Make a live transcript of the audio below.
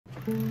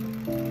Today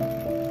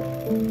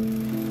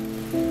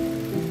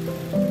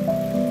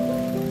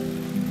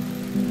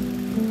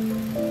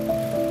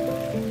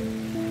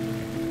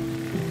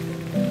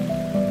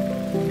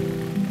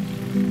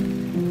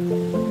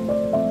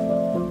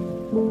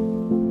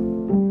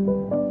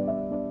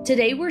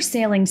we're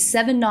sailing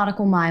 7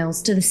 nautical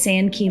miles to the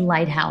Sand Key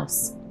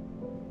Lighthouse.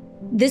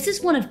 This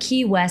is one of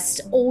Key West's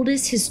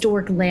oldest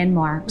historic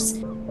landmarks.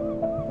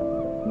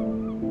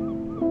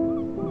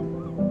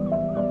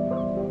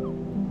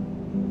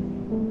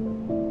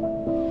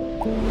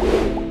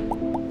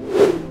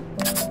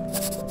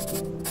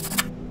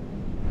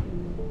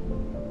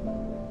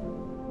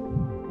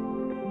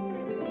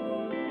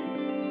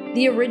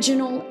 The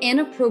original,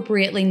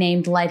 inappropriately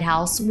named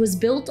lighthouse was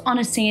built on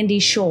a sandy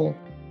shoal.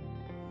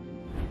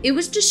 It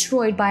was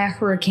destroyed by a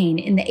hurricane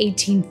in the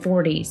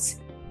 1840s.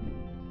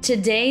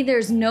 Today,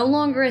 there's no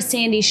longer a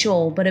sandy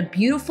shoal, but a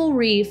beautiful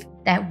reef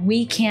that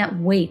we can't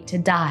wait to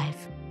dive.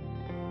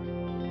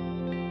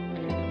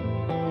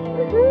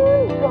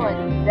 Woohoo!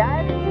 Going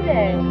diving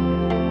today.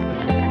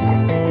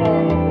 And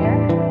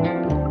here,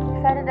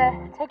 excited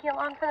to take you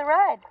along for the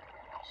ride.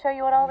 Show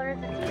you what all there is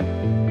to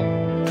see.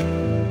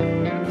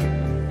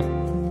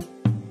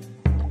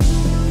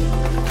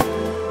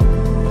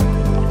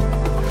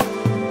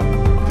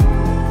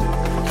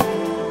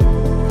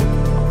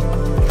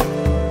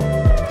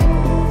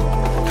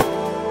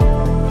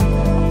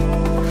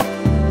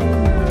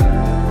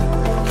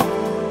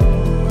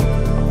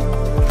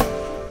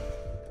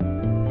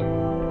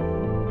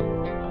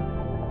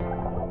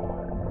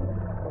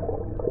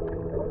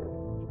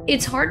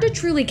 It's hard to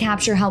truly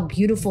capture how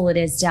beautiful it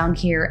is down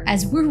here,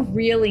 as we're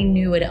really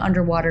new at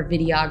underwater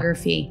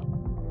videography.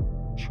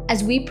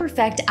 As we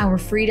perfect our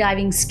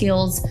freediving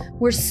skills,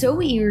 we're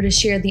so eager to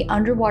share the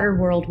underwater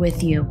world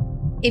with you.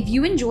 If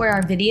you enjoy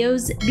our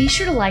videos, be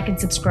sure to like and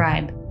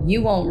subscribe.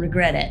 You won't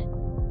regret it.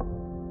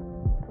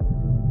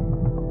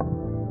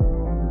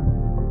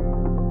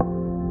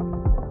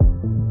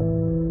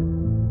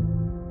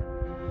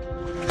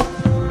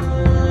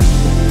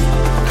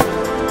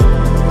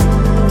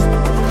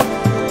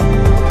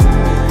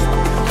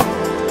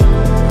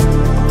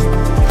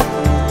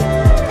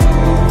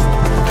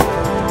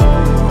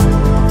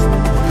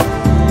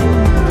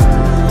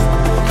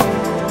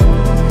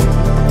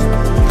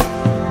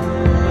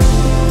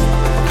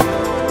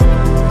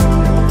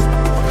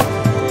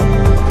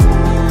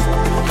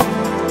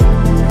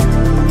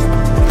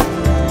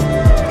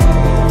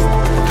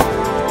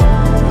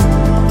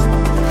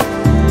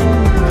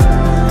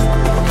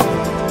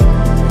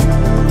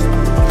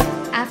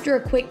 After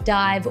a quick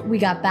dive, we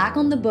got back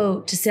on the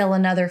boat to sail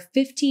another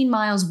 15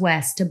 miles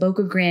west to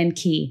Boca Grande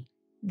Key.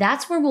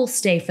 That's where we'll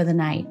stay for the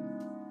night.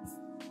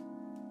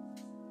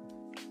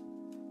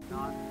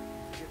 Not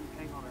getting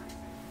tangled or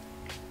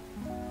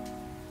anything.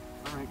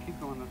 All right, keep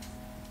going then.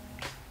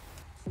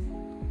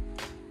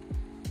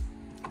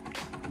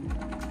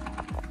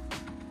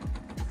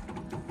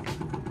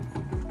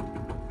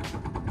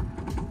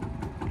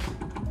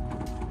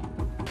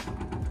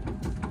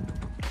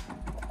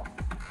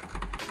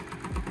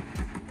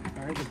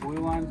 All right, the blue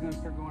line's gonna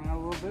start going out a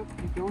little bit.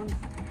 Keep going.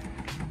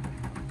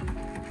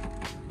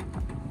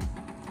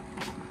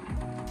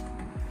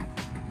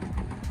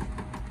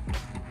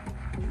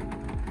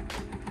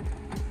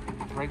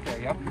 Right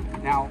there, yep.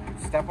 Now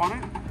step on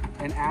it,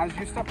 and as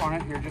you step on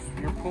it,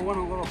 you're pulling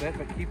a little bit,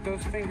 but keep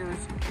those fingers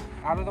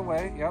out of the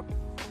way. Yep.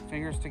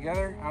 Fingers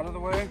together, out of the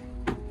way.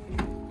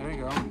 There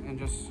you go. And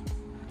just,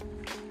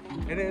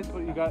 it is, but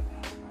you got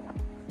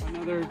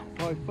another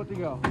probably foot to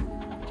go.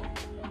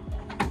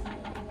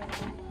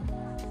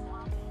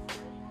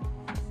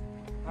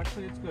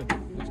 Actually, it's good.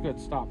 It's good.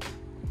 Stop.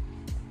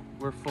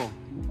 We're full.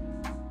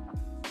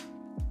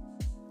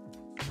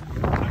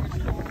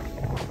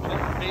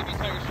 Baby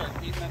tiger shark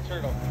eating that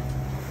turtle.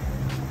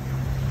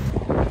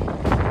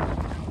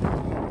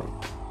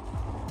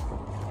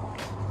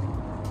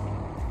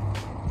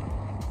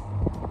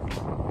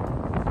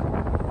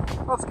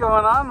 What's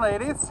going on,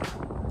 ladies?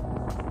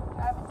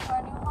 Driving to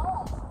our new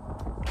home.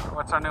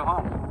 What's our new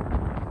home?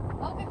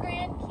 Boca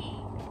Grande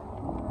Key.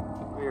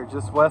 We are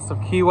just west of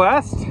Key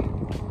West,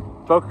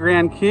 Boca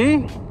Grande Key,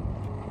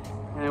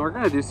 and we're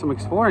going to do some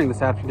exploring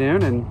this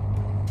afternoon and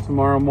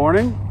tomorrow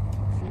morning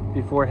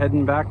before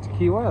heading back to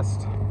Key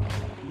West.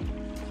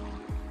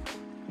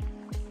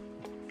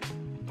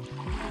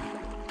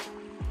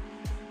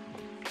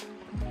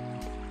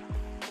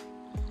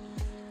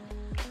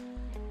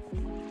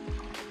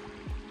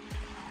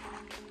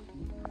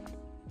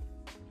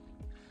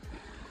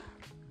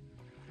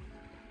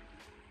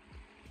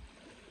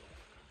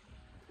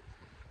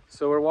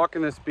 So we're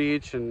walking this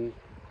beach and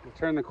we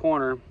turn the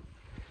corner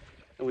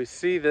and we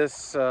see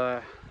this,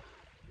 well,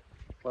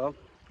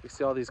 we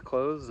see all these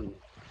clothes and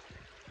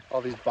all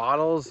these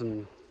bottles,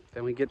 and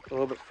then we get a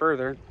little bit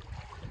further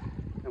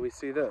and we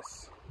see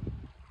this.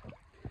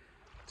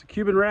 It's a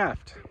Cuban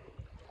raft.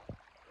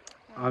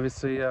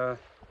 Obviously,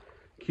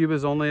 Cuba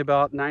is only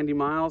about 90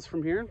 miles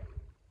from here.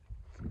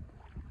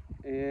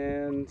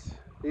 And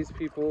these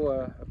people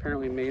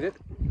apparently made it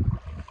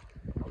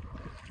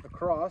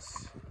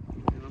across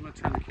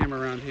gonna turn the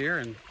camera around here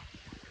and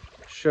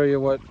show you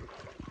what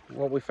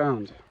we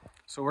found.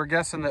 So we're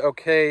guessing the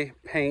OK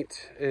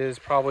paint is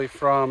probably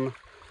from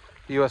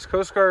the US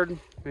Coast Guard,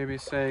 maybe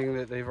saying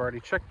that they've already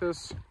checked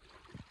this.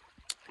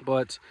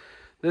 But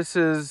this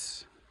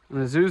is an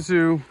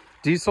Isuzu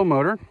diesel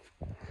motor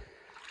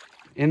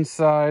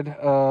inside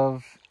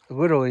of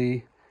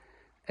literally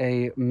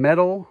a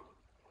metal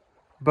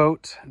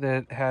boat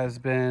that has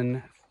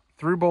been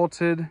through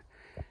bolted,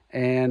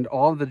 and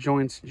all of the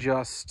joints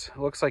just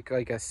looks like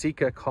a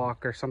Sika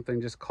caulk or something,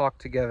 just caulked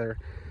together.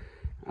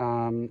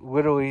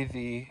 Literally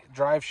the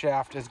drive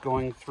shaft is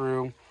going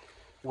through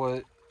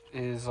what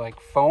is like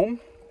foam,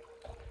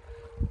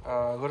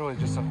 literally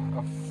just a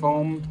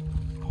foam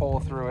hole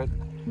through it.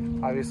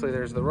 Obviously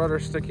there's the rudder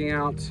sticking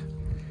out,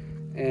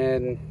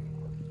 and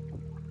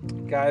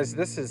guys,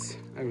 this is,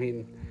 I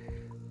mean,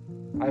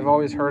 I've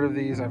always heard of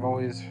these, I've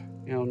always,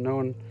 you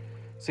know,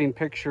 seen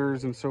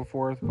pictures and so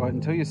forth, but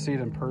until you see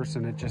it in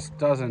person, it just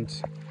does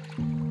not,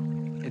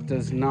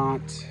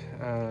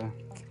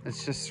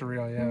 it's just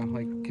surreal. Yeah,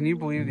 like, can you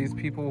believe these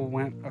people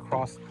went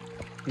across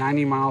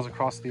 90 miles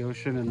across the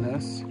ocean in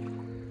this?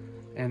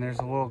 And there's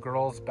a little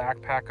girl's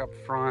backpack up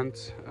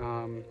front.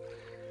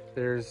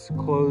 There's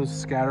clothes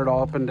scattered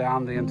all up and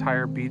down the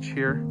entire beach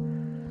here,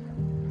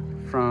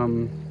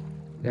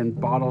 and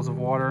bottles of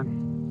water,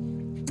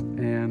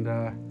 and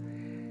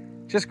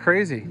just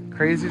crazy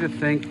to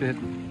think that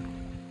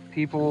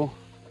people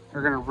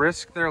are going to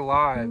risk their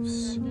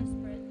lives,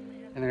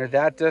 and they're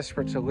that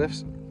desperate to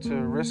risk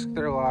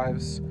their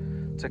lives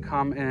to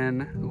come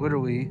in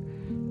literally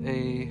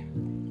a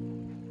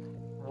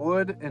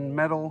wood and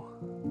metal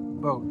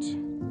boat.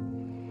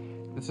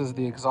 This is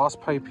the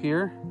exhaust pipe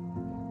here,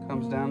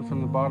 comes down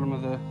from the bottom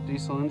of the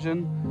diesel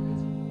engine.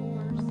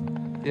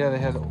 Yeah, they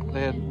had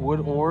wood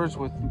oars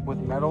with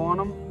metal on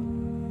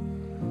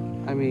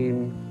them. I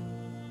mean,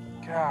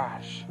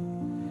 gosh,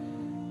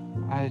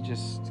 I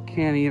just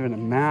can't even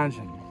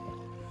imagine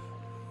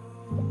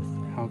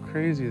how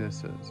crazy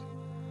this is.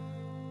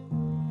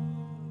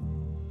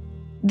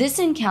 This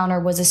encounter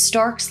was a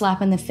stark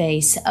slap in the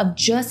face of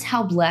just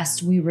how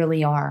blessed we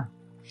really are.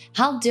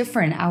 How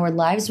different our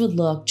lives would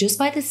look just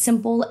by the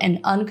simple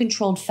and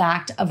uncontrolled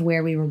fact of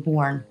where we were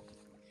born.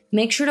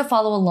 Make sure to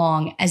follow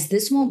along, as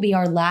this won't be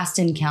our last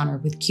encounter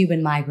with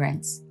Cuban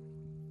migrants.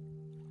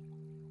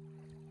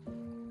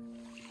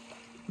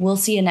 We'll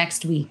see you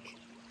next week.